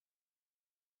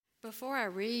Before I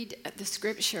read the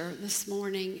scripture this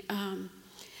morning,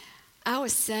 I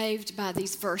was saved by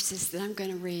these verses that I'm going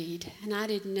to read. And I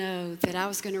didn't know that I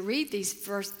was going to read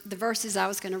the verses I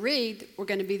was going to read were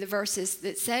going to be the verses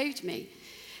that saved me.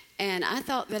 And I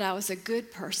thought that I was a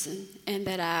good person and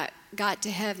that I got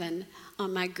to heaven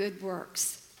on my good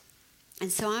works.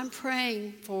 And so I'm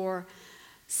praying for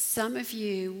some of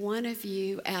you, one of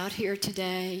you out here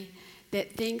today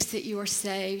that thinks that you are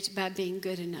saved by being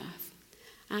good enough.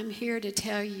 I'm here to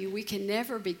tell you we can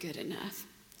never be good enough.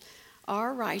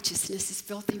 Our righteousness is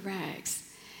filthy rags.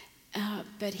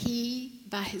 But he,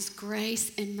 by his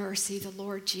grace and mercy, the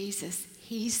Lord Jesus,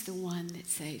 he's the one that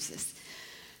saves us.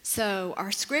 So our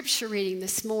scripture reading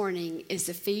this morning is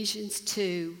Ephesians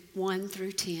 2, 1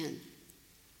 through 10.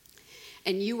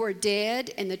 And you were dead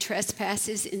in the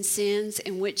trespasses and sins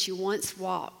in which you once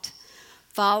walked,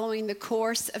 following the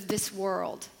course of this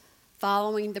world,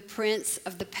 following the prince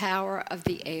of the power of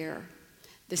the air,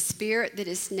 the spirit that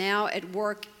is now at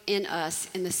work in us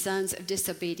in the sons of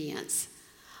disobedience,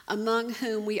 among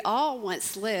whom we all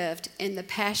once lived in the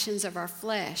passions of our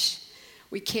flesh.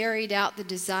 We carried out the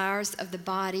desires of the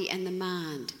body and the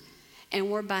mind, and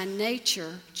were by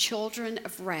nature children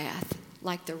of wrath,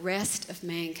 like the rest of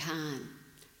mankind.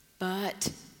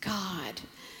 But God,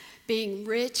 being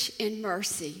rich in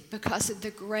mercy, because of the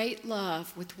great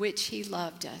love with which he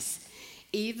loved us,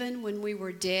 even when we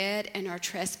were dead in our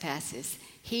trespasses,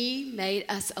 he made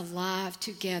us alive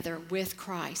together with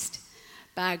Christ.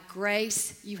 By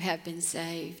grace you have been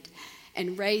saved,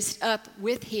 and raised up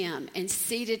with him, and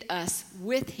seated us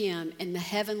with him in the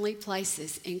heavenly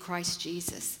places in Christ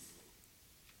Jesus,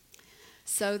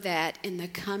 so that in the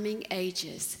coming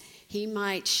ages he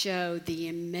might show the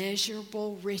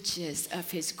immeasurable riches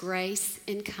of his grace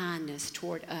and kindness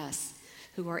toward us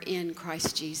who are in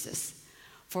Christ Jesus.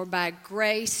 For by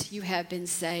grace you have been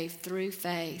saved through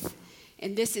faith,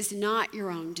 and this is not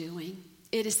your own doing.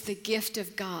 It is the gift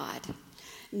of God,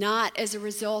 not as a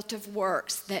result of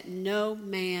works, that no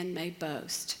man may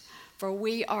boast. For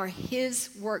we are his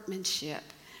workmanship,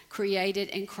 created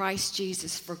in Christ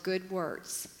Jesus for good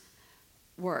works,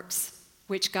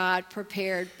 which God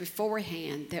prepared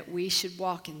beforehand that we should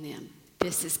walk in them.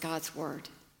 This is God's word.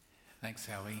 Thanks,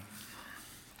 Ellie.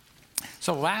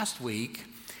 So last week,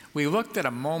 we looked at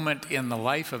a moment in the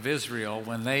life of Israel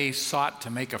when they sought to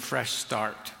make a fresh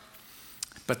start.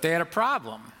 But they had a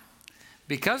problem.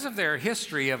 Because of their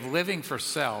history of living for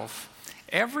self,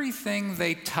 everything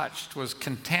they touched was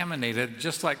contaminated,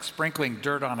 just like sprinkling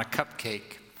dirt on a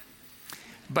cupcake.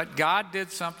 But God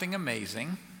did something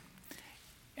amazing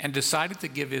and decided to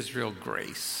give Israel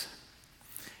grace.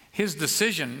 His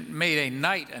decision made a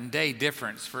night and day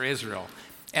difference for Israel.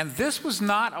 And this was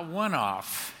not a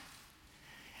one-off.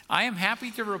 I am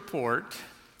happy to report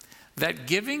that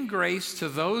giving grace to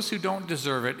those who don't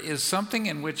deserve it is something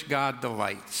in which God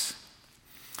delights.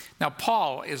 Now,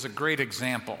 Paul is a great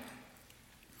example.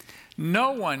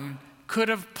 No one could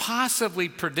have possibly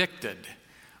predicted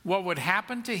what would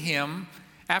happen to him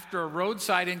after a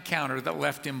roadside encounter that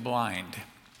left him blind.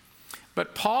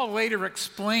 But Paul later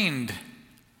explained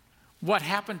what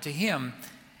happened to him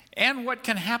and what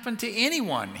can happen to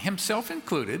anyone, himself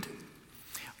included,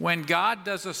 when God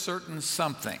does a certain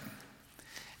something.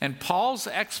 And Paul's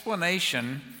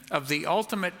explanation of the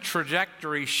ultimate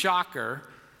trajectory shocker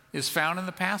is found in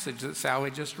the passage that Sally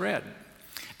just read.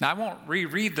 Now, I won't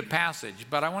reread the passage,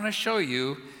 but I want to show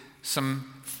you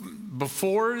some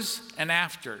befores and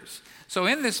afters. So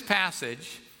in this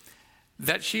passage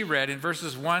that she read in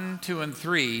verses 1, 2, and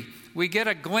 3, we get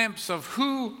a glimpse of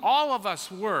who all of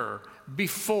us were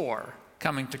before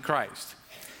coming to Christ.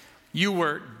 You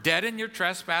were dead in your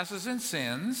trespasses and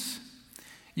sins.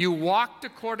 You walked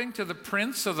according to the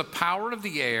prince of the power of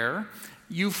the air.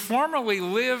 You formerly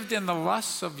lived in the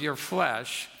lusts of your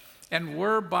flesh and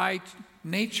were by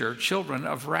nature children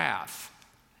of wrath.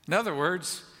 In other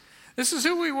words, this is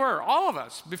who we were, all of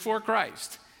us, before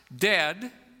Christ. Dead,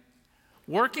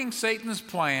 working Satan's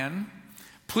plan,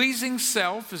 pleasing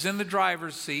self is in the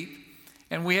driver's seat,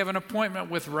 and we have an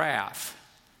appointment with wrath.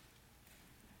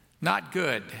 Not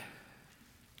good.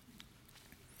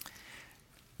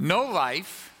 No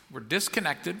life. We're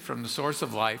disconnected from the source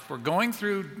of life. We're going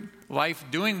through life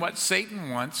doing what Satan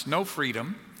wants, no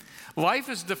freedom. Life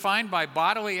is defined by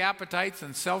bodily appetites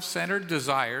and self-centered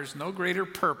desires, no greater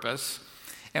purpose.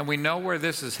 And we know where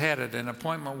this is headed, an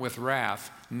appointment with wrath,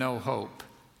 no hope.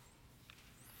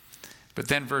 But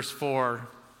then verse 4,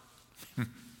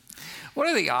 what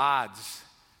are the odds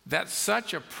that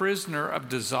such a prisoner of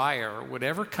desire would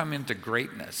ever come into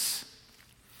greatness?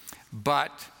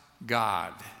 But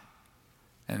God.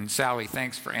 And Sally,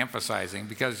 thanks for emphasizing,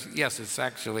 because yes, it's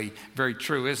actually very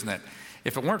true, isn't it?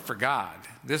 If it weren't for God,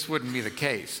 this wouldn't be the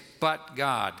case. But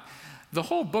God. The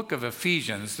whole book of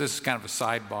Ephesians, this is kind of a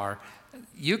sidebar,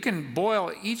 you can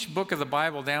boil each book of the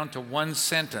Bible down to one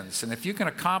sentence. And if you can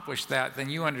accomplish that, then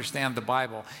you understand the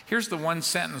Bible. Here's the one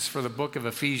sentence for the book of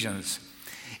Ephesians.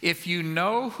 If you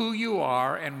know who you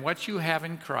are and what you have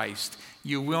in Christ,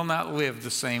 you will not live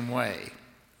the same way.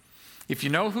 If you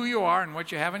know who you are and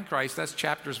what you have in Christ, that's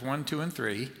chapters 1, 2, and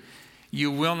 3,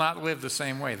 you will not live the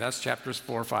same way. That's chapters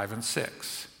 4, 5, and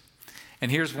 6. And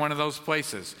here's one of those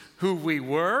places. Who we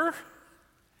were,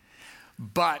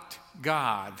 but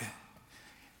God.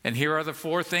 And here are the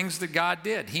 4 things that God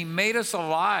did. He made us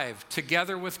alive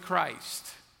together with Christ.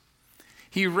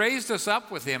 He raised us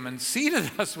up with him and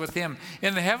seated us with him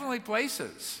in the heavenly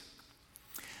places.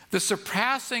 The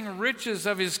surpassing riches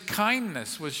of his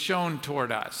kindness was shown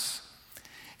toward us.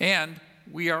 And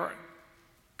we are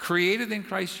created in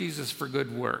Christ Jesus for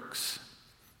good works.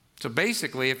 So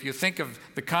basically, if you think of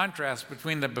the contrast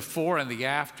between the before and the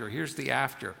after, here's the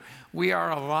after. We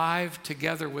are alive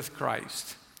together with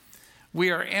Christ. We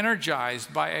are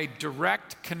energized by a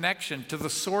direct connection to the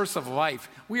source of life.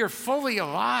 We are fully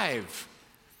alive.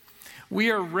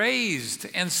 We are raised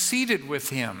and seated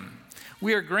with him.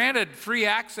 We are granted free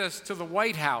access to the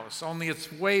White House, only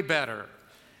it's way better.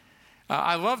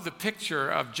 I love the picture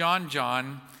of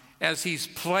John as he's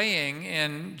playing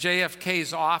in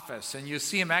JFK's office, and you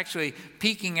see him actually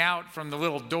peeking out from the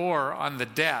little door on the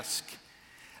desk.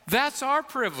 That's our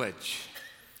privilege,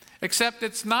 except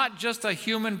it's not just a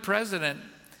human president.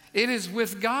 It is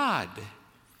with God,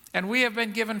 and we have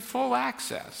been given full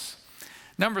access.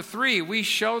 Number 3, we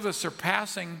show the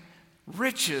surpassing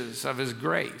riches of his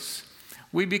grace.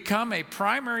 We become a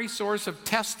primary source of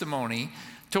testimony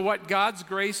to what God's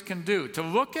grace can do. To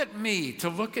look at me, to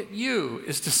look at you,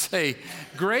 is to say,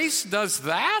 grace does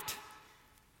that?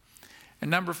 And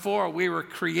number 4, we were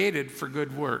created for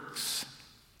good works.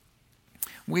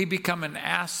 We become an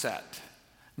asset,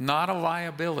 not a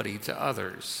liability to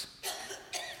others.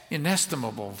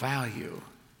 Inestimable value.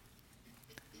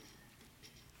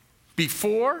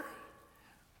 Before,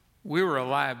 we were a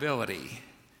liability.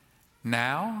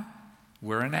 Now,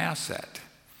 we're an asset.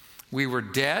 We were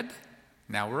dead.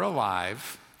 Now we're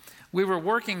alive. We were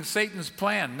working Satan's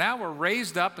plan. Now we're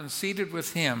raised up and seated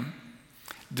with him.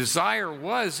 Desire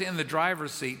was in the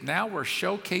driver's seat. Now we're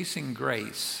showcasing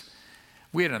grace.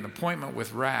 We had an appointment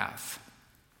with wrath.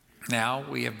 Now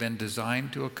we have been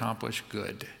designed to accomplish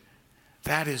good.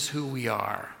 That is who we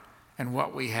are and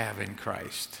what we have in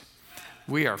Christ.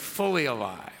 We are fully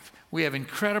alive. We have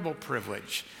incredible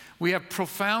privilege. We have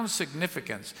profound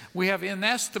significance. We have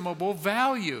inestimable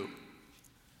value.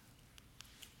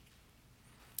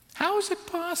 How is it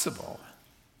possible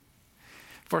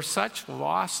for such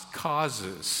lost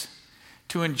causes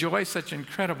to enjoy such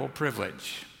incredible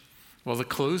privilege? Well, the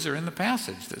clues are in the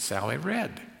passage that Sally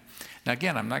read. Now,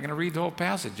 again, I'm not going to read the whole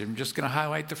passage. I'm just going to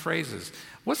highlight the phrases.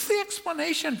 What's the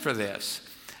explanation for this?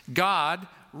 God,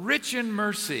 rich in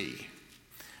mercy,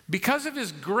 because of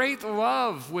his great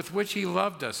love with which he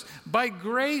loved us. By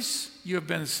grace you have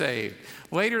been saved.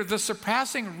 Later, the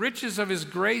surpassing riches of his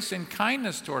grace and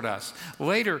kindness toward us.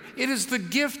 Later, it is the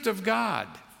gift of God.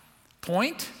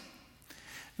 Point?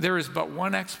 There is but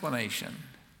one explanation.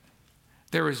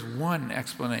 There is one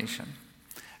explanation.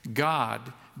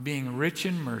 God, being rich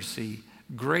in mercy,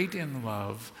 great in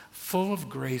love, full of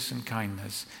grace and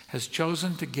kindness, has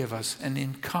chosen to give us an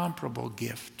incomparable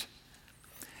gift.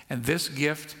 And this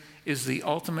gift is the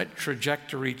ultimate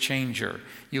trajectory changer.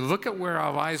 You look at where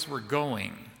our lives were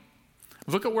going.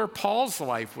 Look at where Paul's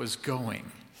life was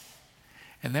going.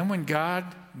 And then when God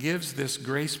gives this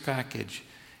grace package,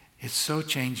 it so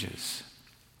changes.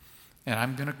 And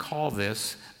I'm going to call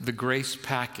this the grace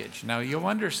package. Now, you'll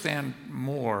understand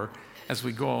more as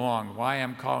we go along why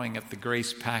I'm calling it the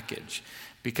grace package,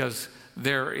 because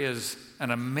there is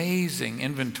an amazing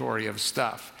inventory of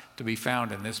stuff to be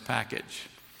found in this package.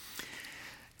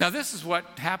 Now, this is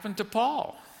what happened to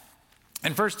Paul.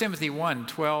 In 1 Timothy 1,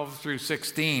 12 through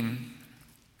 16,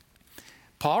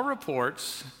 Paul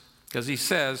reports, because he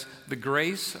says, the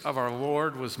grace of our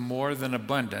Lord was more than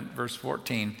abundant, verse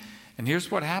 14. And here's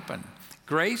what happened.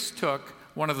 Grace took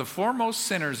one of the foremost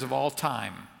sinners of all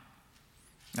time.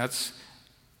 That's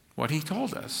what he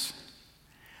told us.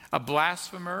 A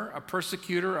blasphemer, a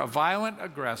persecutor, a violent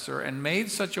aggressor, and made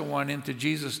such a one into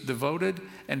Jesus' devoted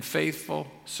and faithful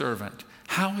servant.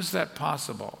 How is that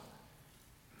possible?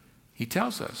 He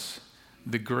tells us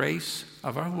the grace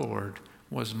of our Lord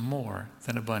was more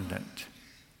than abundant.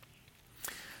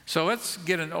 So let's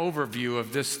get an overview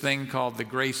of this thing called the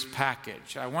grace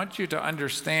package. I want you to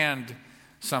understand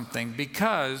something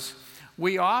because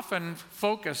we often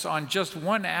focus on just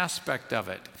one aspect of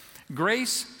it.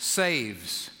 Grace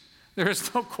saves. There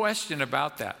is no question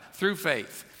about that, through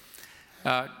faith.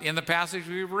 In the passage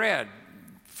we read,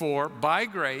 for by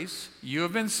grace you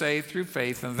have been saved through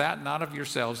faith, and that not of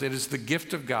yourselves. It is the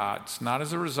gift of God, it's not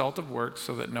as a result of works,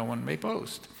 so that no one may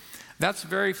boast. That's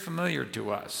very familiar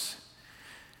to us.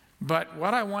 But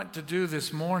what I want to do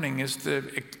this morning is to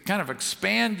kind of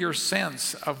expand your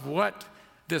sense of what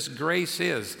this grace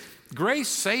is. Grace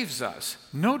saves us,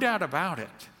 no doubt about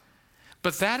it.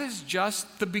 But that is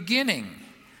just the beginning.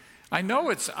 I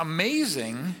know it's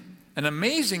amazing, an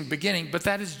amazing beginning, but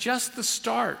that is just the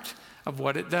start of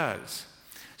what it does.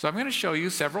 So I'm going to show you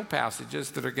several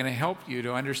passages that are going to help you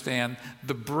to understand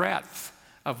the breadth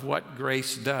of what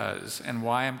grace does and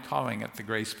why I'm calling it the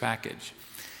grace package.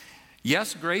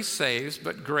 Yes, grace saves,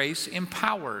 but grace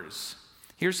empowers.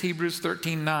 Here's Hebrews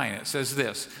 13:9. It says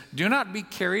this, do not be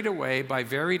carried away by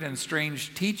varied and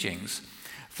strange teachings,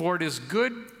 for it is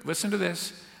good, listen to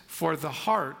this, for the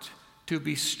heart to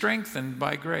be strengthened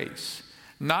by grace,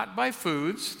 not by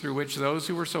foods through which those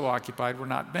who were so occupied were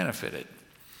not benefited.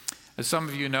 As some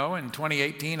of you know, in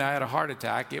 2018, I had a heart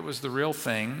attack. It was the real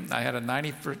thing. I had a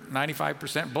 95%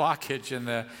 blockage in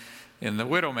the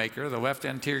widowmaker, the left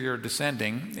anterior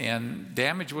descending, and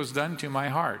damage was done to my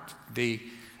heart. The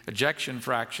ejection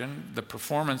fraction, the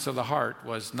performance of the heart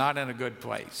was not in a good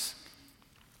place.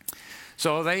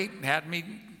 So they had me,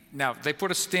 now they put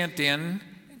a stent in.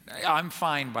 I'm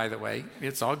fine, by the way.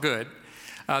 It's all good.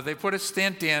 They put a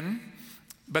stent in,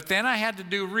 but then I had to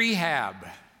do rehab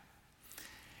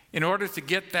in order to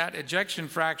get that ejection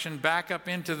fraction back up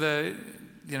into the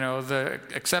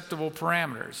acceptable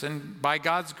parameters. And by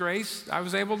God's grace, I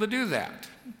was able to do that.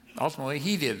 Ultimately,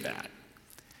 He did that.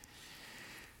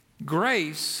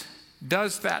 Grace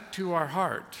does that to our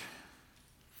heart.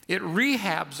 It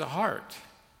rehabs a heart.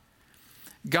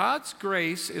 God's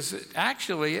grace is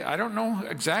actually, I don't know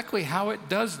exactly how it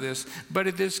does this, but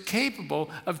it is capable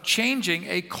of changing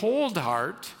a cold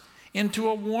heart into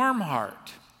a warm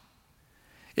heart.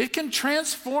 It can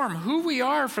transform who we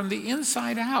are from the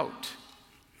inside out.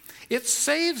 It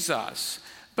saves us,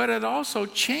 but it also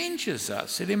changes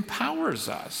us. It empowers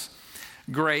us.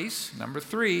 Grace, number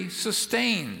 3,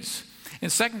 sustains. In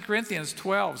 2 Corinthians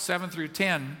 12, 7 through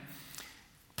 10,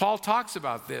 Paul talks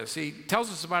about this. He tells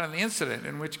us about an incident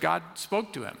in which God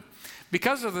spoke to him.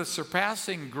 Because of the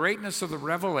surpassing greatness of the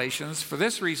revelations, for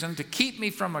this reason, to keep me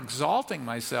from exalting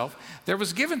myself, there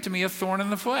was given to me a thorn in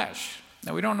the flesh.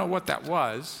 Now, we don't know what that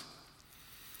was,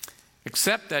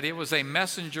 except that it was a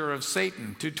messenger of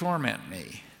Satan to torment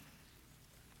me,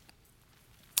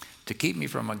 to keep me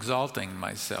from exalting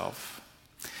myself.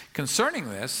 Concerning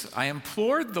this, I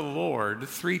implored the Lord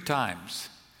 3 times.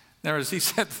 In other words, he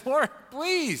said, Lord,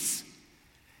 please,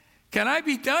 can I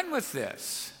be done with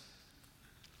this?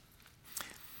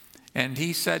 And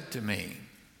he said to me,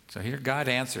 so here God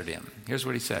answered him. Here's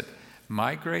what he said,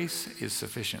 my grace is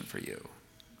sufficient for you,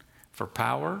 for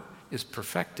power is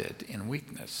perfected in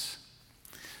weakness.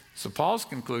 So Paul's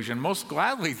conclusion, most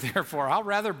gladly, therefore, I'll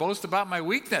rather boast about my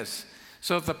weakness,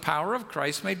 so that the power of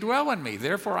Christ may dwell in me.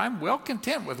 Therefore, I'm well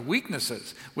content with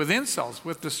weaknesses, with insults,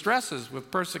 with distresses, with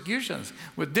persecutions,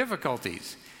 with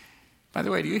difficulties. By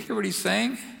the way, do you hear what he's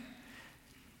saying?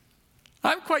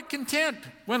 I'm quite content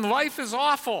when life is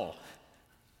awful.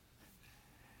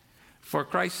 For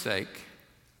Christ's sake,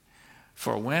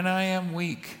 for when I am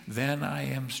weak, then I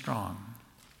am strong.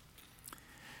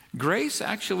 Grace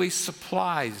actually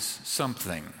supplies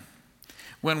something.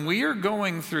 When we are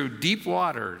going through deep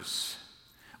waters,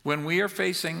 when we are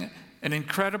facing an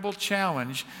incredible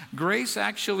challenge, grace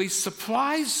actually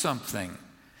supplies something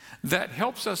that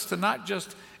helps us to not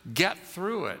just get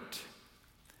through it,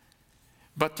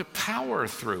 but to power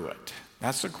through it.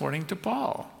 That's according to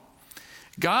Paul.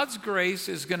 God's grace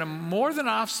is going to more than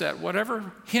offset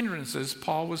whatever hindrances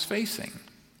Paul was facing.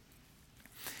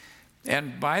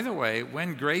 And by the way,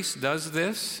 when grace does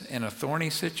this in a thorny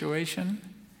situation,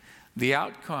 the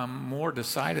outcome more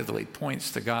decidedly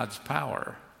points to God's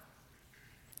power.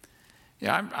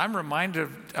 Yeah, I'm reminded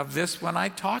of this when I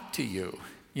talk to you.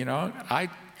 You know,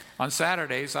 on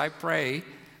Saturdays, I pray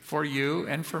for you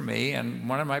and for me, and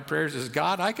one of my prayers is,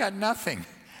 God, I got nothing.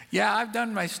 Yeah, I've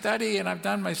done my study and I've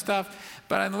done my stuff,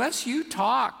 but unless you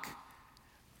talk,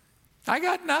 I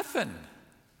got nothing.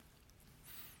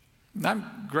 And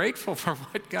I'm grateful for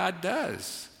what God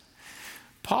does.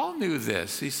 Paul knew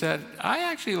this. He said, I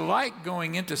actually like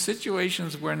going into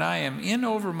situations when I am in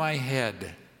over my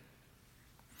head,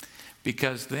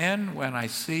 because then when I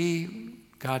see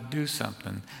God do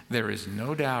something, there is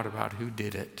no doubt about who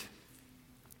did it.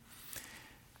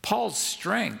 Paul's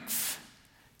strength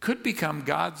could become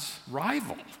God's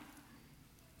rival.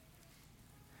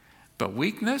 But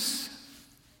weakness,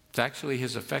 it's actually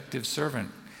his effective servant.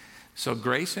 So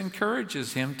grace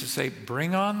encourages him to say,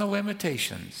 bring on the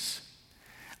limitations.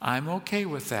 I'm okay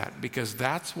with that because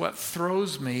that's what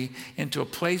throws me into a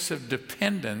place of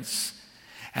dependence.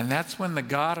 And that's when the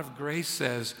God of grace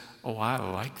says, oh, I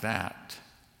like that.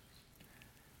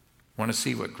 Want to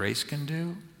see what grace can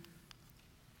do?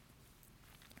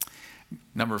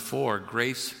 Number 4,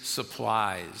 grace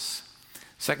supplies.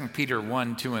 2 Peter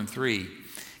 1, 2, and 3.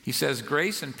 He says,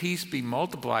 grace and peace be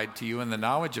multiplied to you in the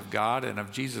knowledge of God and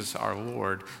of Jesus our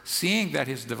Lord, seeing that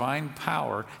his divine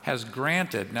power has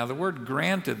granted. Now the word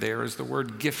granted there is the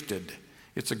word gifted.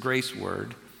 It's a grace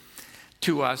word.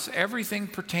 To us everything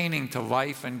pertaining to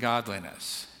life and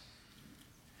godliness.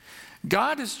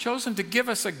 God has chosen to give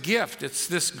us a gift. It's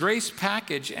this grace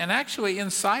package, and actually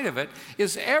inside of it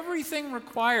is everything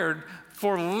required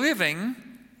for living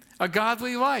a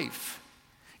godly life.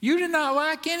 You do not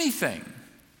lack anything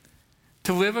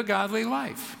to live a godly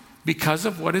life because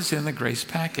of what is in the grace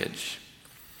package.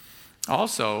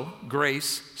 Also,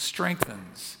 grace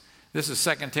strengthens. This is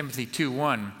 2 Timothy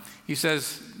 2:1. He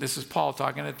says, this is Paul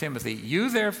talking to Timothy, you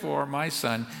therefore, my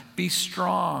son, be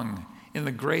strong in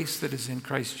the grace that is in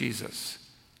Christ Jesus.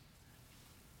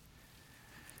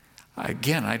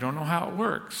 Again, I don't know how it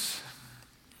works,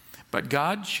 but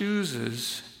God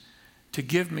chooses to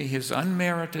give me his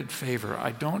unmerited favor.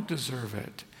 I don't deserve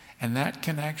it. And that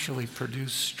can actually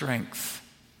produce strength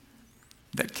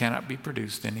that cannot be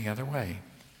produced any other way.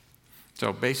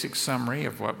 So, basic summary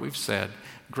of what we've said.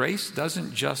 Grace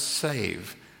doesn't just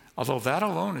save, although that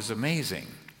alone is amazing.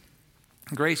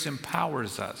 Grace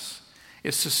empowers us.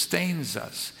 It sustains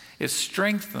us. It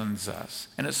strengthens us.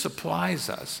 And it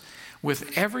supplies us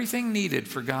with everything needed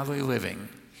for godly living.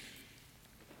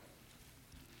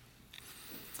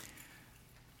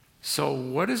 So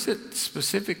what is it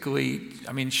specifically?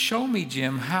 Show me,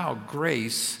 Jim, how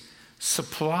grace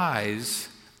supplies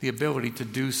the ability to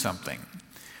do something.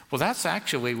 Well, that's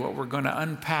actually what we're going to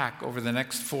unpack over the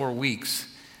next 4 weeks.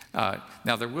 Now,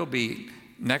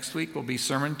 next week will be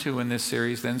Sermon 2 in this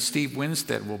series. Then Steve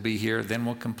Winstead will be here. Then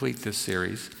we'll complete this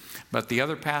series. But the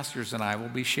other pastors and I will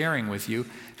be sharing with you,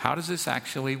 how does this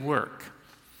actually work?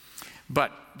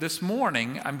 But this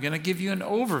morning, I'm going to give you an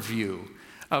overview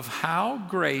of how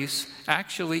grace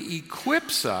actually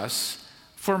equips us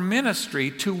for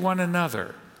ministry to one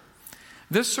another.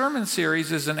 This sermon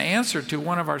series is an answer to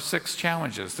one of our 6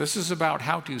 challenges. This is about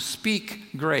how to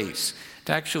speak grace,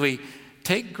 to actually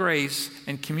take grace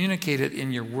and communicate it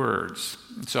in your words.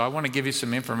 So I want to give you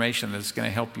some information that's going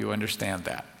to help you understand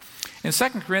that. In 2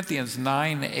 Corinthians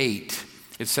 9:8,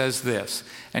 it says this,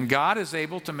 and God is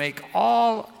able to make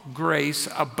all grace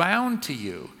abound to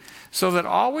you, so that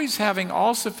always having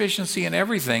all sufficiency in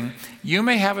everything, you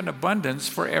may have an abundance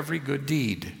for every good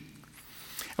deed.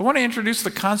 I want to introduce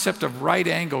the concept of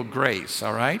right-angle grace,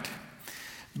 all right?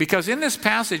 Because in this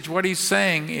passage, what he's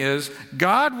saying is,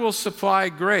 God will supply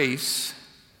grace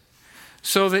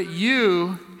so that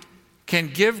you can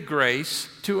give grace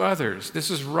to others. This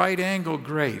is right-angle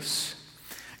grace.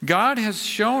 God has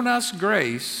shown us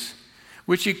grace,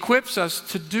 which equips us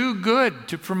to do good,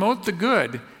 to promote the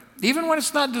good, even when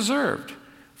it's not deserved,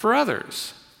 for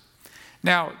others.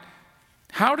 Now,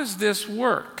 how does this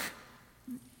work?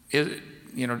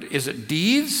 Is it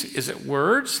deeds? Is it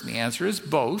words? The answer is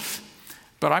both.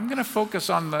 But I'm going to focus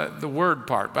on the word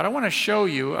part. But I want to show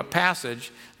you a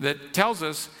passage that tells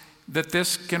us that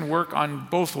this can work on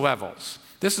both levels.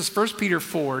 This is 1 Peter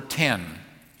 4:10.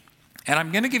 And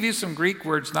I'm going to give you some Greek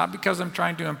words, not because I'm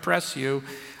trying to impress you.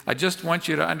 I just want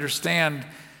you to understand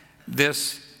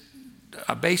this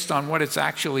based on what it's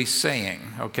actually saying,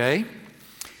 okay?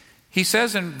 He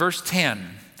says in verse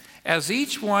 10, as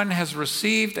each one has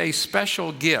received a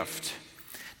special gift.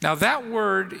 Now that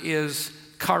word is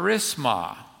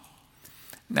charisma.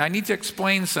 Now I need to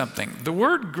explain something. The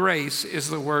word grace is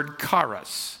the word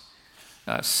charis,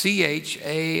 charis.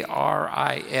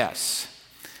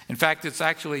 In fact, it's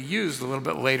actually used a little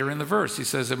bit later in the verse. He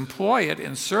says, employ it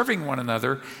in serving one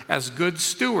another as good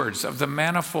stewards of the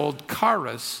manifold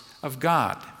charis of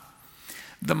God.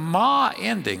 The ma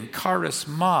ending,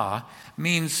 charisma,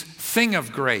 means thing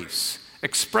of grace,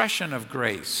 expression of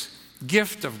grace,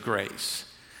 gift of grace.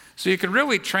 So you can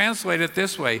really translate it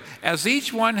this way. As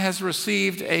each one has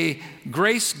received a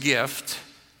grace gift,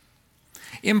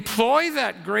 employ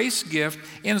that grace gift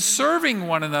in serving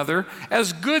one another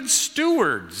as good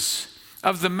stewards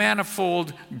of the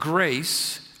manifold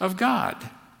grace of God.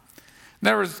 In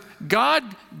other words, God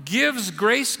gives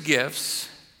grace gifts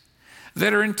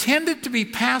that are intended to be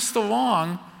passed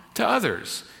along to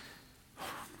others.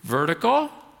 Vertical,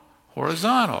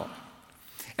 horizontal.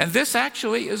 And this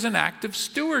actually is an act of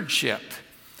stewardship.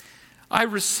 I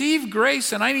receive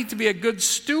grace, and I need to be a good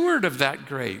steward of that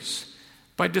grace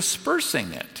by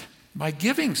dispersing it, by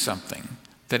giving something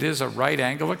that is a right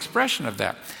angle expression of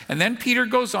that. And then Peter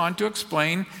goes on to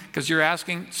explain, because you're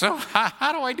asking, so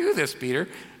how do I do this, Peter?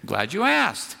 Glad you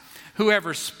asked.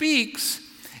 Whoever speaks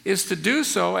is to do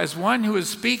so as one who is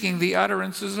speaking the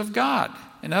utterances of God.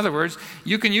 In other words,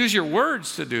 you can use your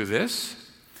words to do this.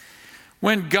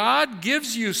 When God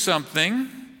gives you something,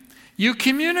 you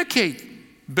communicate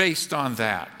based on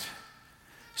that.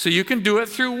 So you can do it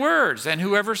through words, and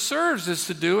whoever serves is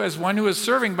to do as one who is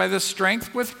serving by the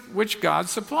strength with which God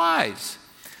supplies,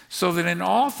 so that in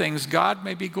all things God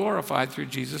may be glorified through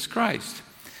Jesus Christ.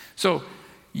 So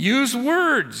use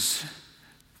words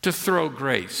to throw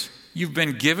grace. You've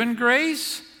been given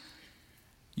grace.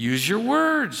 Use your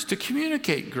words to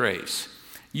communicate grace.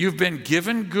 You've been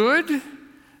given good.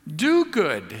 Do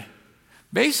good.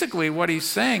 Basically, what he's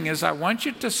saying is, I want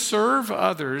you to serve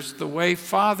others the way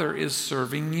Father is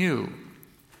serving you.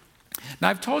 Now,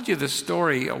 I've told you this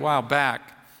story a while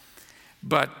back,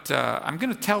 but I'm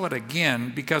going to tell it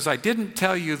again because I didn't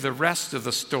tell you the rest of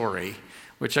the story,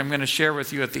 which I'm going to share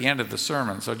with you at the end of the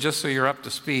sermon. So just so you're up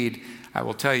to speed, I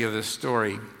will tell you this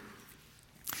story,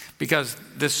 because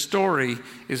this story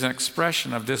is an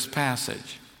expression of this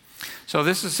passage. So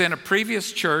this is in a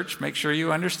previous church. Make sure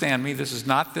you understand me. This is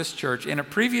not this church. In a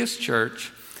previous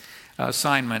church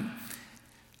assignment,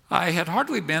 I had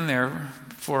hardly been there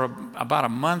for about a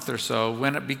month or so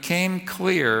when it became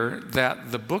clear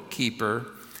that the bookkeeper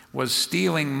was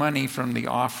stealing money from the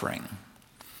offering.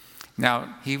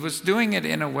 Now, he was doing it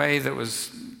in a way that was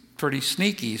pretty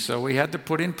sneaky, so we had to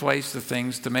put in place the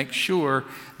things to make sure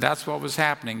that's what was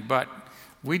happening. But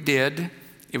we did.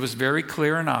 It was very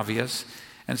clear and obvious.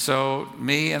 And so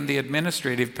me and the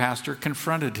administrative pastor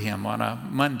confronted him on a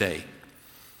Monday.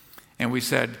 And we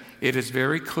said, it is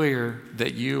very clear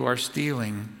that you are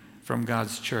stealing from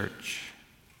God's church.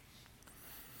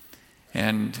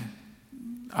 And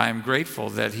I'm grateful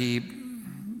that he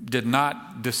did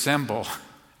not dissemble,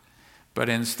 but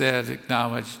instead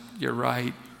acknowledged, you're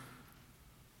right.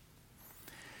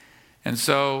 And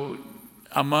so,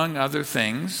 among other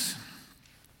things,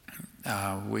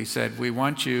 we said, we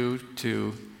want you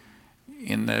to,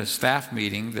 in the staff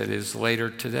meeting that is later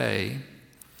today,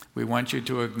 we want you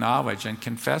to acknowledge and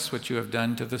confess what you have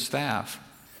done to the staff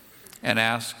and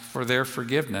ask for their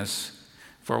forgiveness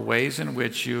for ways in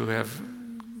which you have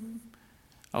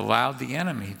allowed the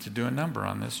enemy to do a number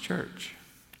on this church.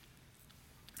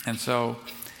 And so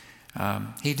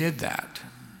he did that.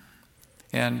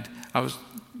 And I was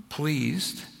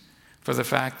pleased for the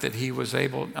fact that he was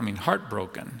able,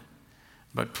 heartbroken,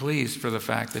 but pleased for the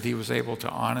fact that he was able to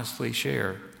honestly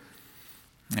share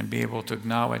and be able to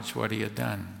acknowledge what he had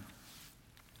done.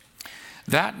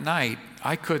 That night,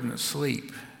 I couldn't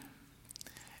sleep.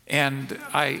 And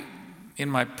in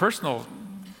my personal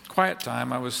quiet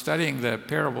time, I was studying the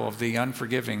parable of the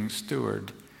unforgiving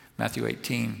steward, Matthew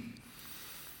 18.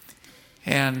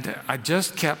 And I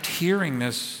just kept hearing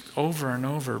this over and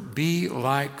over, be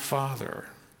like Father.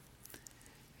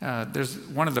 There's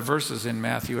one of the verses in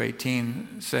Matthew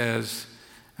 18 says,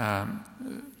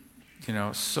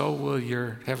 so will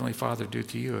your heavenly Father do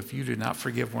to you if you do not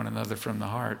forgive one another from the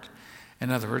heart.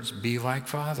 In other words, be like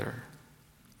Father.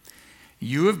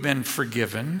 You have been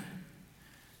forgiven.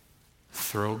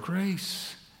 Throw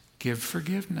grace. Give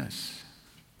forgiveness.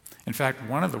 In fact,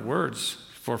 one of the words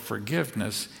for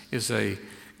forgiveness is a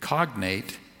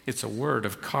cognate. It's a word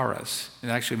of charis. It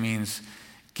actually means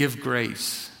give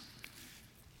grace.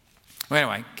 Well,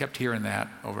 anyway, I kept hearing that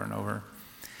over and over.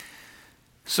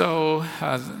 So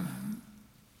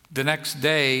the next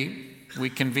day, we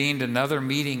convened another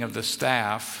meeting of the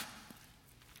staff,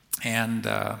 and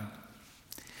the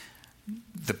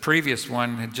previous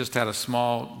one had just had a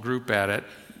small group at it,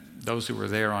 those who were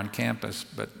there on campus,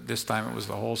 but this time it was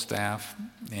the whole staff,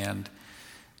 and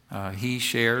he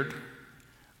shared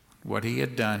what he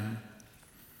had done.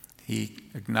 He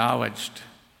acknowledged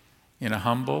in a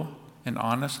humble and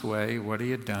honest way what he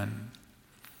had done,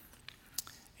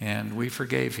 and we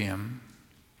forgave him.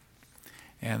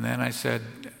 And then I said,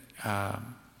 I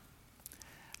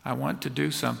want to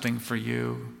do something for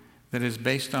you that is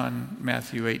based on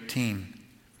Matthew 18.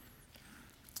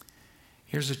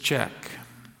 Here's a check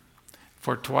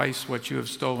for twice what you have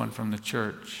stolen from the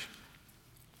church,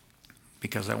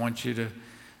 because I want you to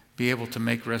be able to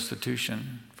make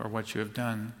restitution for what you have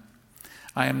done.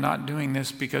 I am not doing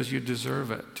this because you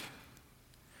deserve it.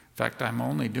 In fact, I'm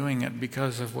only doing it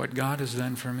because of what God has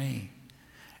done for me.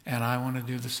 And I want to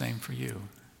do the same for you.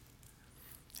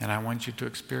 And I want you to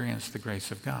experience the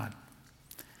grace of God.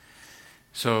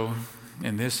 So,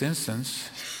 in this instance,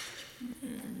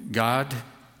 God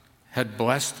had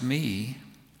blessed me.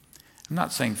 I'm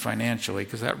not saying financially,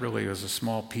 because that really was a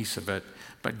small piece of it.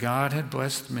 But God had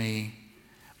blessed me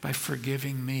by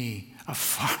forgiving me a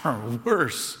far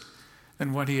worse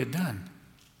than what he had done.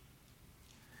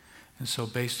 And so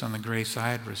based on the grace I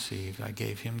had received, I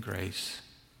gave him grace.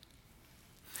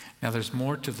 Now there's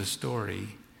more to the story,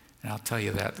 and I'll tell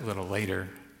you that a little later.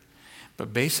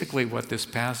 But basically what this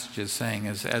passage is saying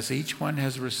is, as each one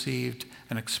has received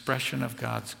an expression of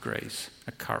God's grace,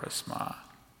 a charisma,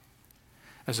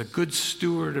 as a good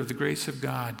steward of the grace of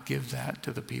God, give that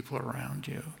to the people around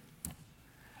you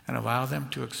and allow them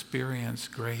to experience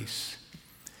grace.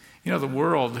 You know, the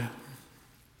world,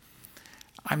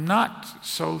 I'm not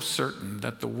so certain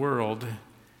that the world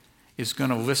is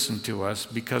going to listen to us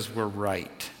because we're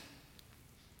right.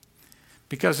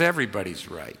 Because everybody's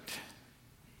right.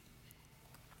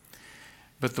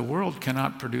 But the world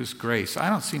cannot produce grace. I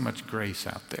don't see much grace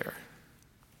out there.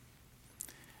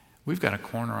 We've got a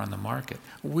corner on the market.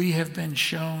 We have been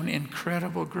shown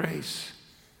incredible grace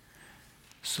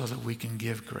so that we can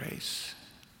give grace.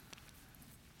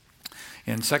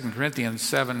 In 2 Corinthians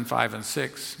 7, 5, and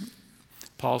 6,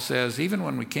 Paul says, even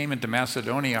when we came into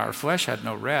Macedonia, our flesh had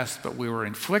no rest, but we were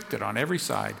inflicted on every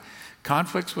side,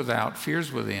 conflicts without,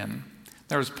 fears within.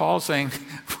 There was Paul saying,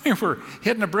 we were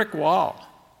hitting a brick wall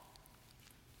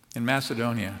in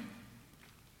Macedonia.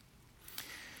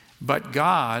 But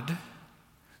God,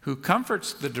 who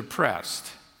comforts the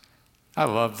depressed, I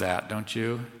love that, don't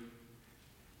you?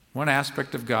 One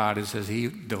aspect of God is that he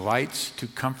delights to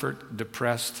comfort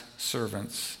depressed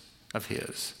servants of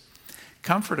his.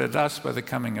 Comforted us by the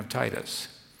coming of Titus.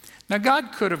 Now,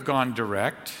 God could have gone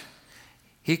direct.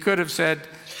 He could have said,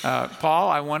 Paul,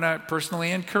 I want to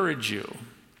personally encourage you.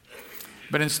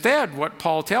 But instead, what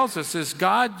Paul tells us is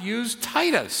God used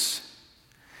Titus.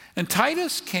 And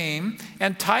Titus came,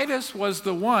 and Titus was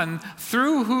the one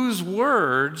through whose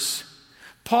words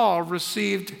Paul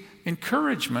received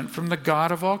encouragement from the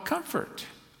God of all comfort.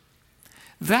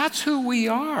 That's who we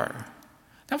are.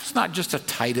 That was not just a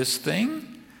Titus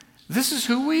thing. This is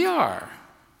who we are.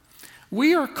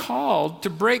 We are called to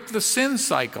break the sin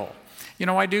cycle. You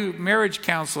know, I do marriage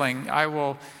counseling. I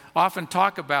will often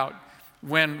talk about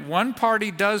when one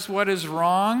party does what is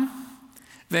wrong,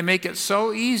 they make it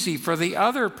so easy for the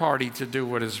other party to do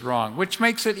what is wrong, which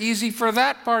makes it easy for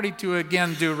that party to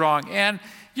again do wrong. And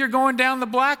you're going down the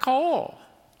black hole.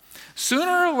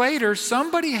 Sooner or later,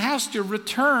 somebody has to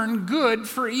return good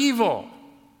for evil.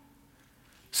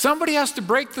 Somebody has to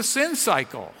break the sin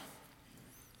cycle.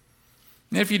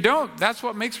 And if you don't, that's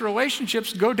what makes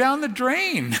relationships go down the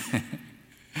drain.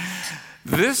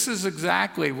 This is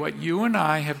exactly what you and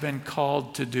I have been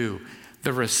called to do.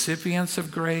 The recipients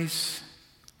of grace,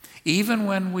 even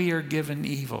when we are given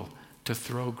evil, to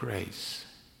throw grace.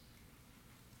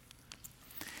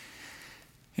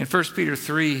 In 1 Peter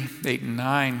 3, 8 and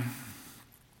 9,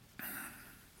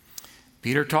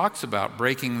 Peter talks about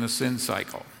breaking the sin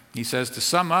cycle. He says, to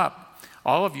sum up,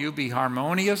 all of you be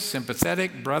harmonious,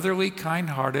 sympathetic, brotherly,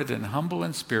 kind-hearted, and humble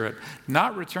in spirit,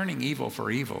 not returning evil for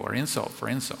evil or insult for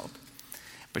insult,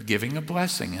 but giving a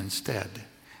blessing instead.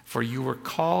 For you were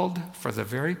called for the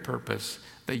very purpose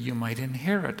that you might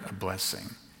inherit a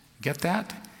blessing. Get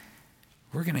that?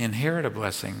 We're going to inherit a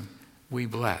blessing. We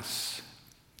bless.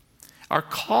 Our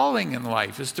calling in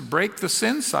life is to break the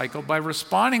sin cycle by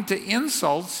responding to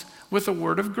insults with a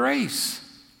word of grace.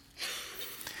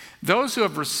 Those who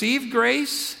have received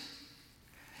grace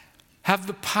have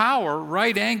the power,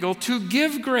 right angle, to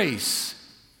give grace.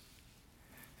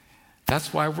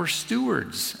 That's why we're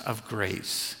stewards of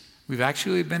grace. We've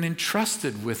actually been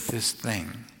entrusted with this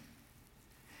thing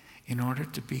in order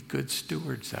to be good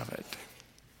stewards of it.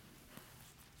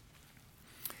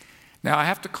 Now, I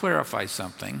have to clarify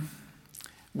something.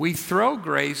 We throw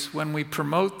grace when we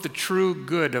promote the true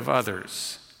good of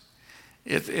others.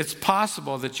 It's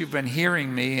possible that you've been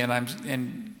hearing me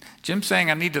and Jim saying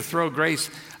I need to throw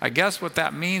grace. I guess what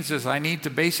that means is I need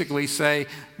to basically say,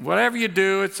 whatever you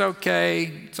do, it's okay,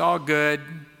 it's all good.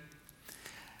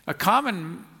 A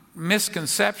common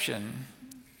misconception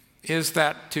is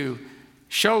that to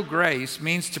show grace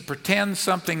means to pretend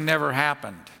something never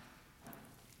happened.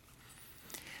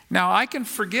 Now, I can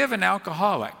forgive an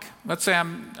alcoholic. Let's say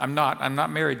I'm not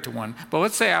married to one, but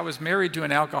let's say I was married to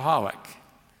an alcoholic.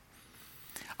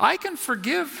 I can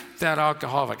forgive that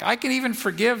alcoholic. I can even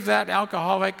forgive that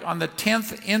alcoholic on the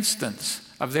 10th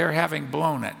instance of their having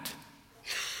blown it.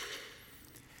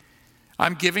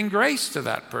 I'm giving grace to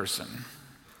that person.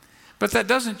 But that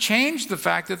doesn't change the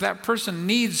fact that that person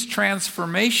needs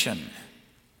transformation,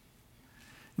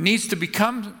 needs to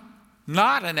become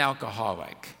not an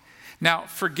alcoholic. Now,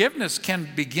 forgiveness can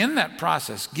begin that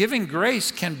process. Giving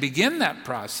grace can begin that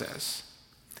process.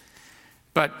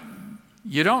 But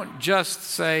you don't just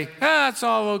say, it's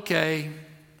all okay.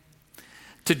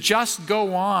 To just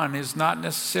go on is not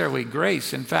necessarily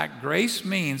grace. In fact, grace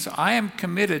means I am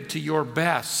committed to your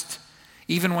best,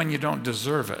 even when you don't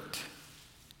deserve it.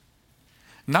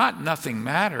 Not nothing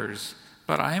matters,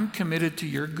 but I am committed to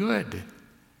your good,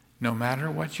 no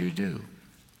matter what you do.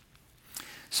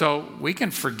 So we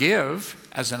can forgive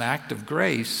as an act of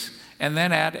grace and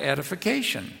then add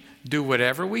edification. Do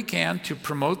whatever we can to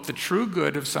promote the true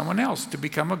good of someone else, to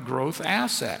become a growth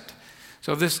asset.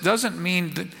 So this doesn't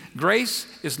mean that grace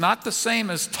is not the same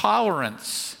as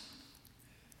tolerance.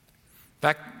 In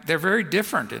fact, they're very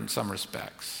different in some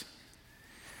respects.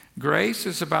 Grace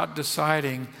is about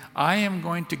deciding, I am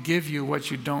going to give you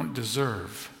what you don't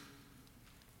deserve.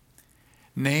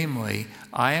 Namely,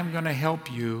 I am going to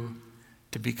help you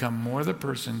to become more the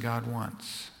person God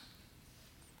wants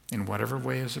in whatever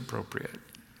way is appropriate.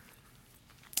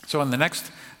 So in the next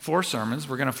 4 sermons,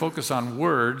 we're going to focus on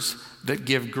words that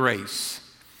give grace.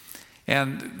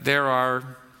 And there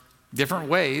are different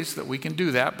ways that we can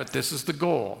do that, but this is the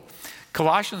goal.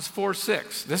 Colossians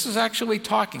 4:6, this is actually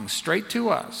talking straight to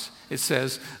us. It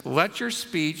says, let your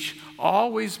speech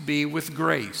always be with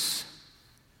grace.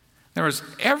 In other words,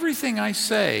 everything I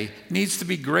say needs to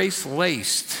be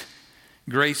grace-laced,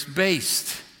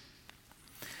 grace-based,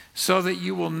 so that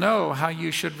you will know how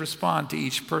you should respond to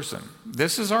each person.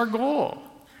 This is our goal,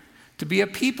 to be a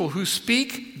people who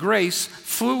speak grace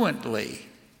fluently.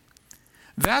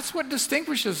 That's what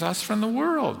distinguishes us from the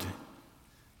world.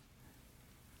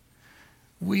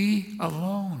 We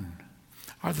alone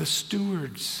are the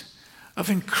stewards of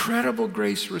incredible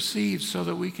grace received so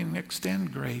that we can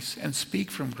extend grace and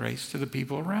speak from grace to the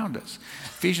people around us.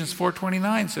 Ephesians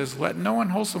 4:29 says, let no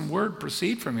unwholesome word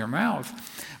proceed from your mouth,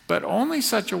 but only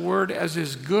such a word as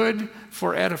is good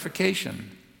for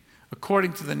edification,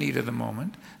 according to the need of the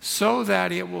moment, so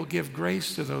that it will give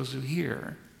grace to those who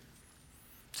hear.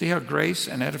 See how grace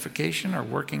and edification are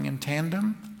working in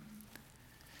tandem?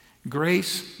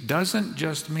 Grace doesn't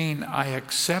just mean I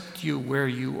accept you where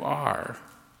you are.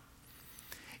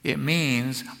 It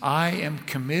means I am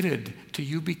committed to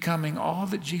you becoming all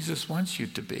that Jesus wants you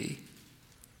to be,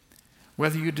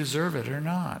 whether you deserve it or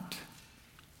not.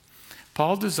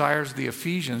 Paul desires the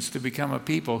Ephesians to become a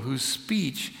people whose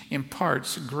speech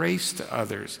imparts grace to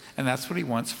others, and that's what he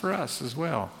wants for us as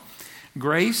well.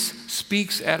 Grace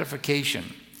speaks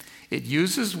edification. It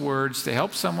uses words to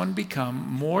help someone become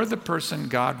more the person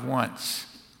God wants.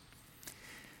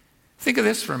 Think of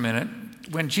this for a minute.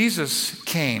 When Jesus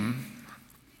came,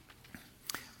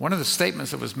 one of the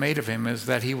statements that was made of him is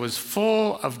that he was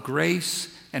full of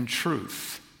grace and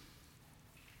truth.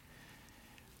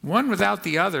 One without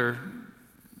the other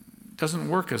doesn't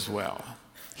work as well.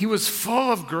 He was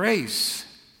full of grace.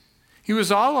 He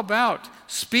was all about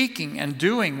speaking and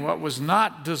doing what was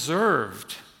not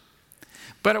deserved.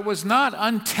 But it was not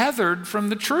untethered from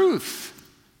the truth.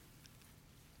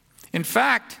 In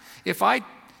fact, if I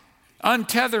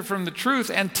untether from the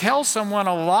truth and tell someone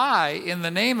a lie in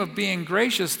the name of being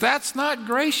gracious, that's not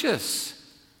gracious.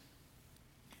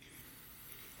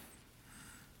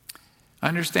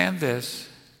 Understand this.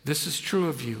 This is true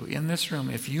of you in this room.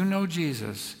 If you know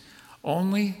Jesus,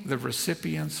 only the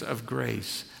recipients of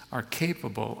grace are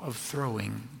capable of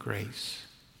throwing grace.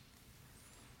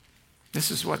 This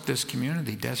is what this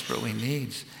community desperately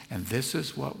needs, and this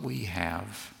is what we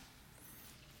have.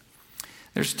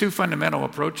 There's 2 fundamental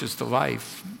approaches to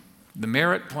life, the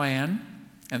merit plan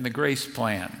and the grace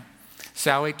plan.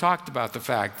 Sally talked about the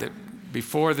fact that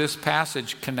before this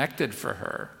passage connected for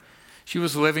her, she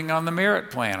was living on the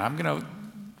merit plan. I'm going to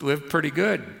live pretty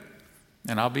good,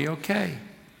 and I'll be okay.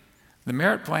 The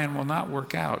merit plan will not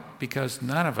work out because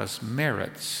none of us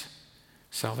merits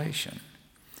salvation.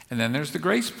 And then there's the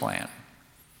grace plan.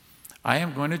 I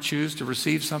am going to choose to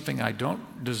receive something I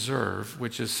don't deserve,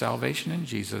 which is salvation in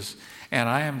Jesus, and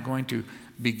I am going to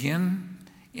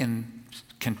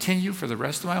continue for the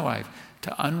rest of my life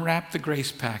to unwrap the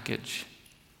grace package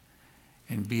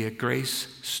and be a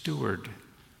grace steward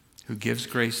who gives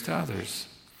grace to others.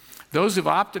 Those who've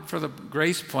opted for the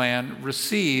grace plan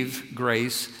receive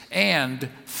grace and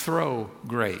throw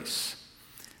grace.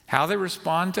 How they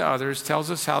respond to others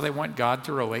tells us how they want God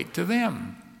to relate to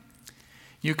them.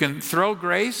 You can throw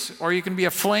grace, or you can be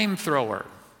a flamethrower.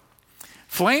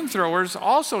 Flamethrowers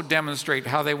also demonstrate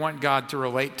how they want God to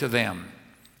relate to them,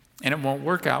 and it won't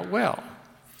work out well.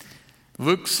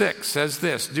 Luke 6 says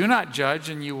this, "Do not judge,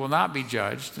 and you will not be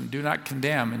judged, and do not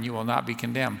condemn, and you will not be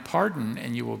condemned. Pardon,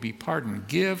 and you will be pardoned.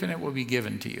 Give, and it will be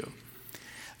given to you.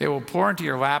 They will pour into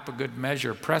your lap a good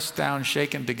measure, pressed down,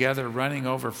 shaken together, running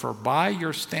over. For by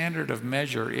your standard of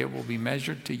measure, it will be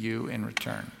measured to you in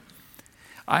return."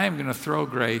 I am going to throw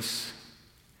grace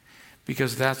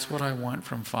because that's what I want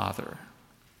from Father.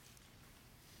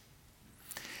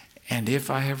 And if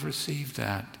I have received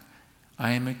that,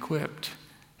 I am equipped.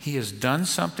 He has done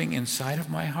something inside of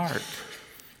my heart.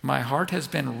 My heart has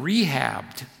been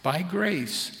rehabbed by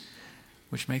grace,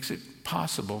 which makes it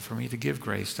possible for me to give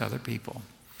grace to other people.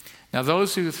 Now,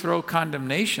 those who throw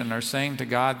condemnation are saying to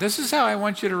God, "This is how I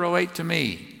want you to relate to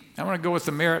me. I want to go with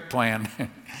the merit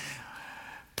plan."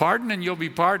 Pardon and you'll be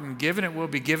pardoned. Give and it will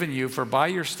be given you. For by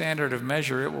your standard of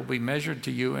measure, it will be measured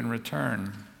to you in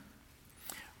return.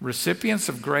 Recipients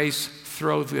of grace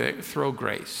throw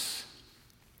grace.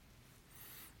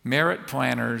 Merit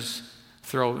planners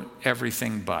throw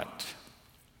everything but.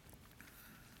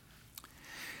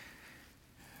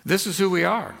 This is who we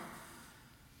are.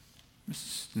 This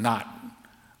is not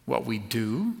what we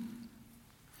do.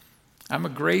 I'm a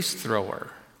grace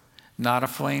thrower, not a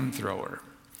flamethrower.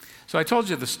 So I told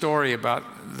you the story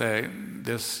about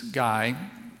this guy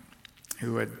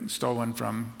who had stolen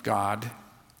from God.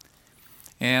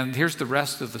 And here's the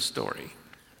rest of the story.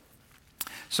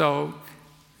 So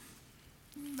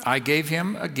I gave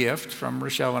him a gift from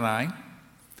Rochelle and I,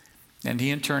 and he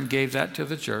in turn gave that to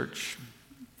the church.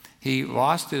 He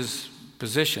lost his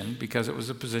position because it was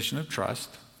a position of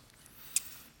trust.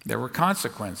 There were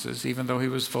consequences, even though he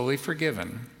was fully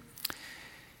forgiven.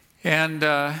 And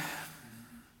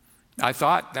I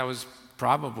thought that was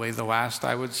probably the last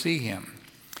I would see him.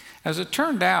 As it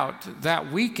turned out,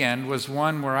 that weekend was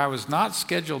one where I was not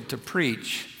scheduled to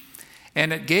preach,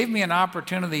 and it gave me an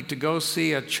opportunity to go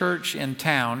see a church in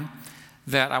town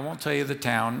that, I won't tell you the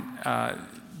town,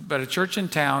 but a church in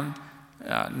town,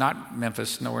 not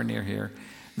Memphis, nowhere near here,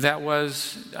 that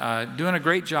was doing a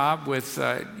great job with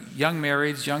young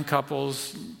marrieds, young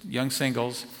couples, young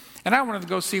singles, and I wanted to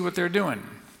go see what they're doing.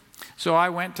 So I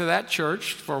went to that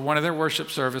church for one of their worship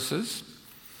services,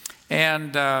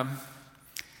 and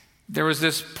there was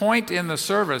this point in the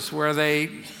service where they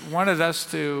wanted us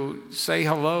to say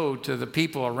hello to the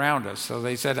people around us. So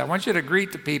they said, "I want you to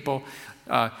greet the people,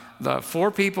 the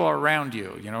 4 people around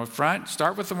you. Front,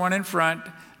 start with the one in front,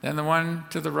 then the one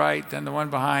to the right, then the one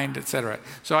behind, etc."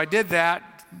 So I did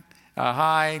that.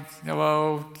 Hi,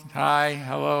 hello, hi,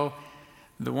 hello.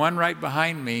 The one right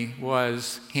behind me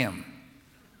was him.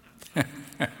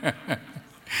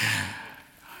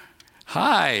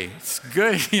 Hi, it's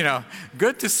good,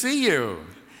 good to see you.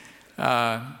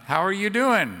 How are you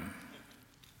doing?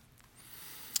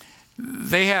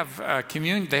 They had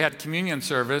communion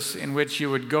service in which you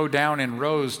would go down in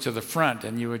rows to the front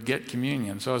and you would get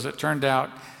communion. So as it turned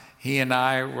out, he and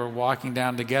I were walking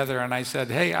down together, and I said,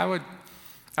 "Hey, I would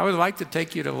like to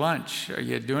take you to lunch. Are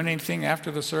you doing anything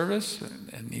after the service?"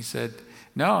 And he said,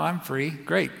 "No, I'm free."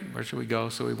 "Great. Where should we go?"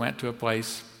 So we went to a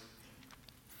place.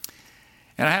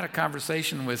 And I had a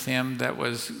conversation with him that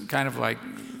was kind of like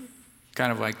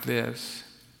this.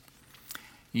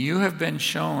 You have been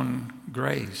shown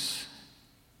grace.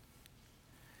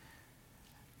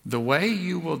 The way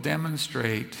you will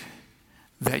demonstrate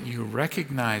that you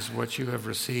recognize what you have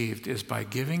received is by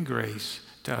giving grace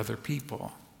to other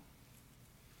people.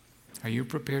 Are you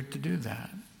prepared to do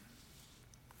that?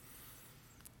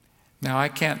 Now, I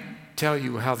can't tell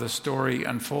you how the story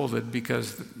unfolded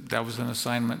because that was an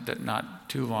assignment that not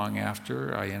too long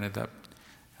after I ended up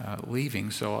leaving.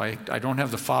 So I don't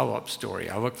have the follow-up story.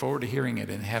 I look forward to hearing it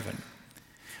in heaven.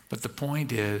 But the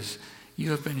point is, you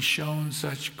have been shown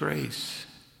such grace.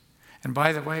 And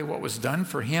by the way, what was done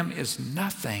for him is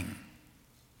nothing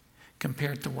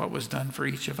compared to what was done for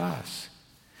each of us.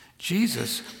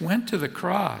 Jesus went to the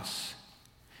cross.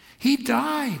 He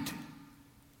died.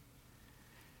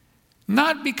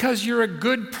 Not because you're a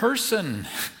good person.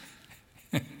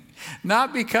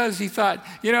 Not because he thought,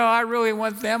 I really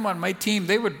want them on my team.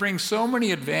 They would bring so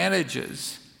many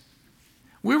advantages.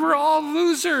 We were all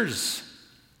losers.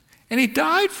 And he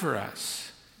died for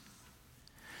us.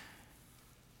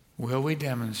 Will we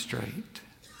demonstrate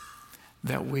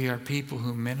that we are people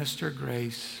who minister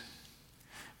grace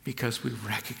because we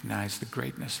recognize the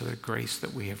greatness of the grace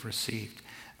that we have received?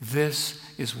 This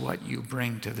is what you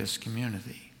bring to this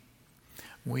community.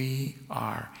 We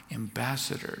are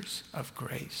ambassadors of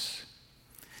grace.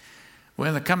 Well,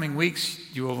 in the coming weeks,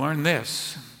 you will learn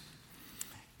this.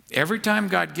 Every time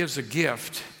God gives a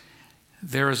gift,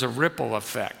 there is a ripple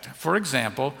effect. For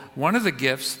example, one of the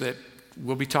gifts that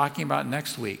we'll be talking about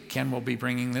next week, Ken will be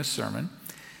bringing this sermon.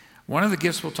 One of the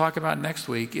gifts we'll talk about next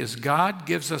week is God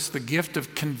gives us the gift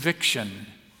of conviction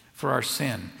for our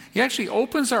sin. He actually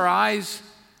opens our eyes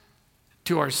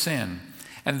to our sin.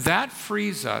 And that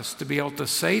frees us to be able to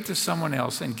say to someone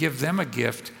else and give them a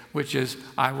gift, which is,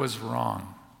 I was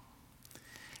wrong.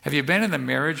 Have you been in a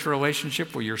marriage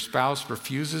relationship where your spouse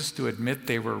refuses to admit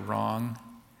they were wrong?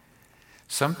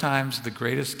 Sometimes the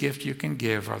greatest gift you can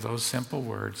give are those simple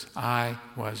words, I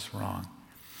was wrong.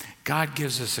 God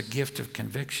gives us a gift of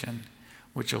conviction,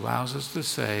 which allows us to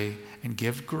say and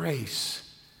give grace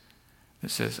that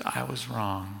says, I was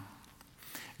wrong.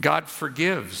 God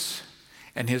forgives,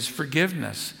 and his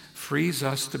forgiveness frees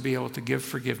us to be able to give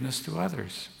forgiveness to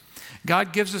others.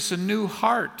 God gives us a new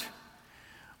heart,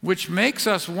 which makes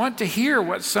us want to hear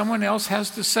what someone else has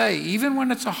to say, even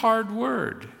when it's a hard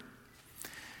word.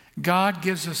 God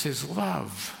gives us his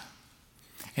love,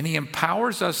 and he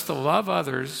empowers us to love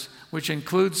others, which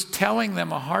includes telling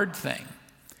them a hard thing,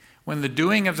 when the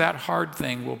doing of that hard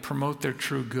thing will promote their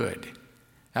true good.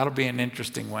 That'll be an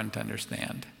interesting one to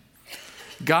understand.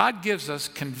 God gives us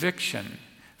conviction,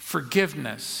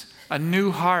 forgiveness, a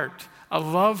new heart, a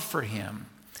love for him.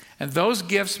 And those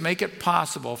gifts make it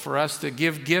possible for us to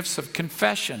give gifts of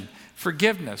confession,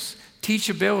 forgiveness,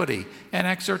 teachability, and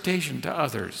exhortation to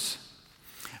others.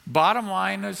 Bottom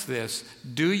line is this: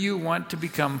 do you want to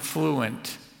become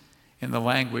fluent in the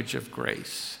language of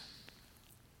grace?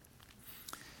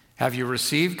 Have you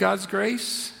received God's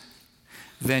grace?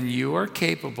 Then you are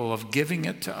capable of giving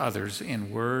it to others in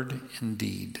word and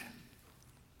deed.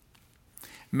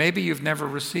 Maybe you've never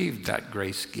received that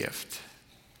grace gift.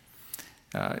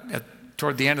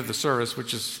 Toward the end of the service,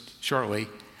 which is shortly,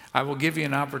 I will give you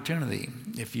an opportunity.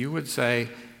 If you would say,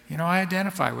 I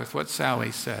identify with what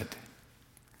Sally said.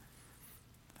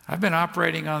 I've been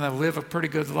operating on the live a pretty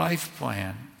good life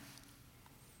plan,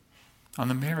 on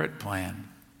the merit plan.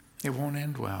 It won't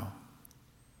end well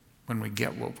when we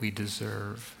get what we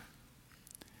deserve.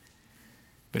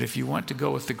 But if you want to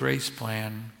go with the grace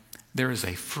plan, there is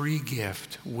a free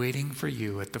gift waiting for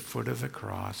you at the foot of the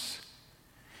cross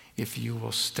if you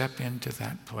will step into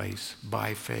that place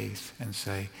by faith and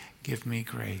say, give me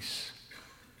grace.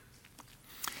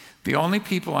 The only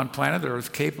people on planet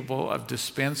Earth capable of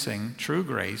dispensing true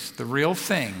grace, the real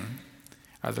thing,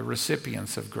 are the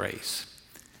recipients of grace.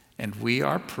 And we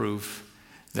are proof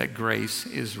that grace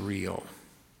is real.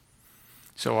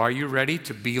 So are you ready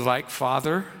to be like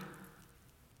Father?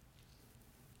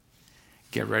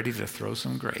 Get ready to throw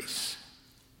some grace.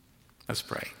 Let's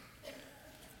pray.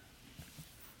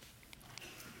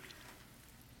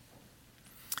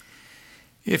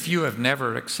 If you have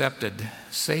never accepted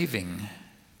saving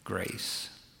grace,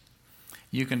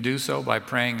 you can do so by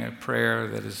praying a prayer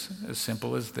that is as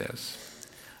simple as this.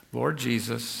 Lord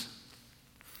Jesus,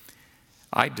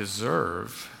 I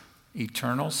deserve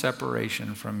eternal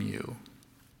separation from you.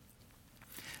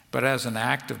 But as an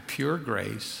act of pure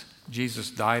grace,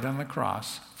 Jesus died on the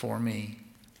cross for me.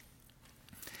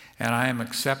 And I am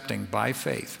accepting by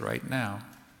faith right now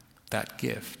that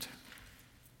gift.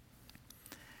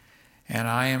 And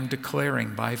I am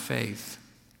declaring by faith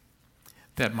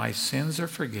that my sins are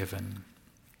forgiven,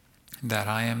 that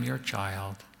I am your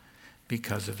child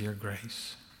because of your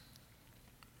grace.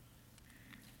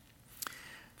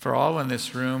 For all in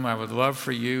this room, I would love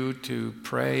for you to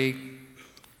pray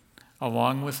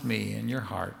along with me in your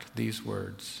heart these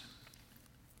words.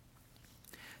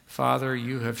 Father,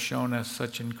 you have shown us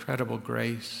such incredible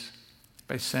grace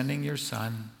by sending your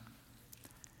Son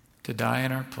to die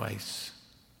in our place.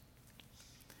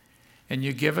 And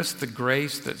you give us the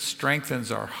grace that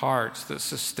strengthens our hearts, that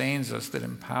sustains us, that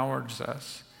empowers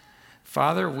us.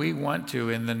 Father, we want to,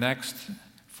 in the next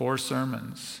 4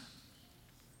 sermons,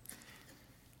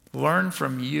 learn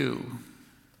from you.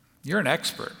 You're an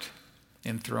expert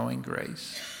in throwing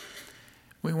grace.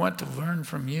 We want to learn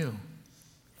from you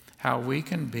how we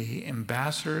can be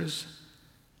ambassadors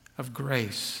of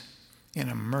grace in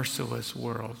a merciless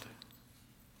world.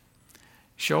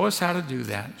 Show us how to do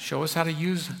that. Show us how to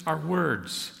use our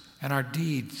words and our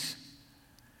deeds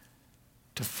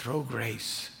to throw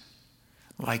grace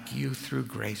like you threw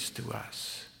grace to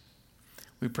us.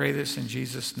 We pray this in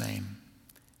Jesus' name.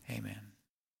 Amen.